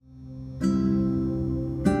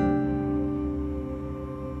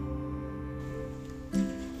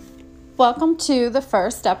Welcome to the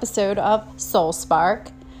first episode of Soul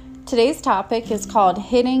Spark. Today's topic is called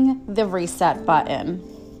hitting the reset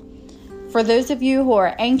button. For those of you who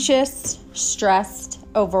are anxious, stressed,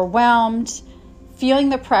 overwhelmed, feeling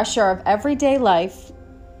the pressure of everyday life,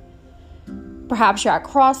 perhaps you're at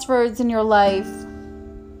crossroads in your life,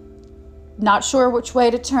 not sure which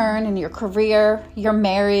way to turn in your career, your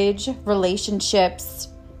marriage, relationships,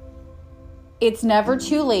 it's never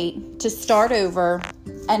too late to start over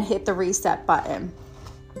and hit the reset button,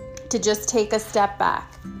 to just take a step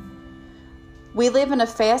back. We live in a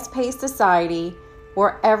fast-paced society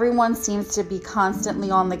where everyone seems to be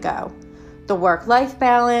constantly on the go. The work-life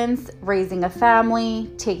balance, raising a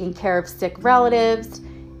family, taking care of sick relatives,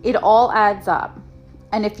 it all adds up.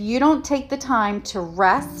 And if you don't take the time to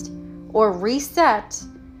rest or reset,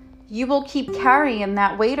 you will keep carrying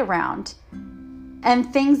that weight around,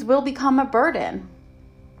 and things will become a burden.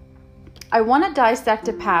 I want to dissect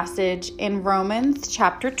a passage in Romans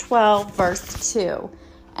chapter 12, verse 2,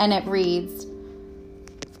 and it reads,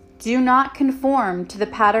 "Do not conform to the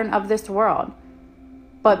pattern of this world,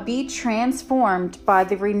 but be transformed by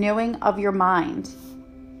the renewing of your mind.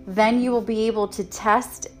 Then you will be able to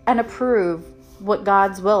test and approve what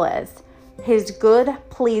God's will is, His good,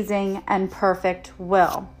 pleasing, and perfect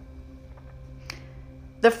will."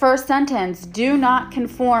 The first sentence, do not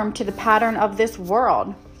conform to the pattern of this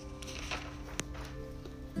world.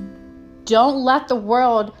 Don't let the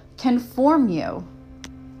world conform you.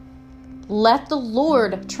 Let the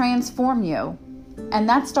Lord transform you. And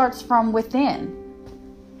that starts from within.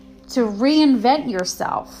 To reinvent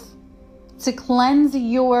yourself. To cleanse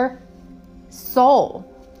your soul.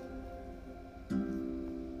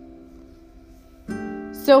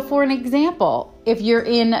 So for an example, if you're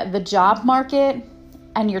in the job market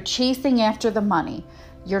and you're chasing after the money,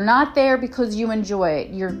 you're not there because you enjoy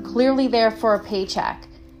it. You're clearly there for a paycheck.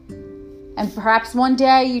 And perhaps one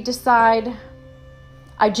day you decide,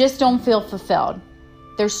 I just don't feel fulfilled.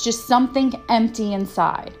 There's just something empty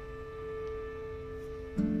inside.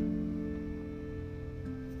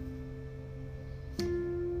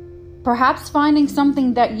 Perhaps finding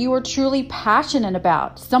something that you are truly passionate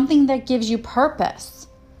about, something that gives you purpose.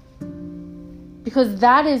 Because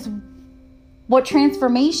that is what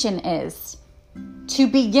transformation is. To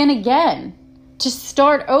begin again, to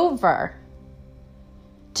start over,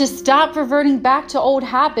 to stop reverting back to old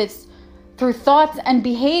habits through thoughts and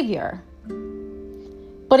behavior.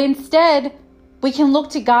 But instead, we can look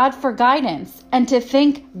to God for guidance and to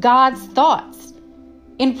think God's thoughts.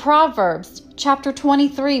 In Proverbs chapter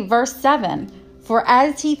 23, verse 7, "For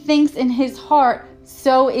as he thinks in his heart,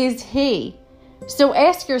 so is he." So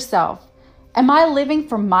ask yourself, am I living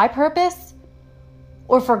for my purpose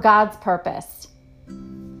or for God's purpose?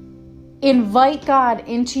 Invite God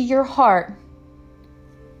into your heart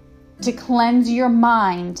to cleanse your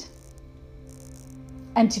mind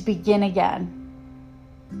and to begin again.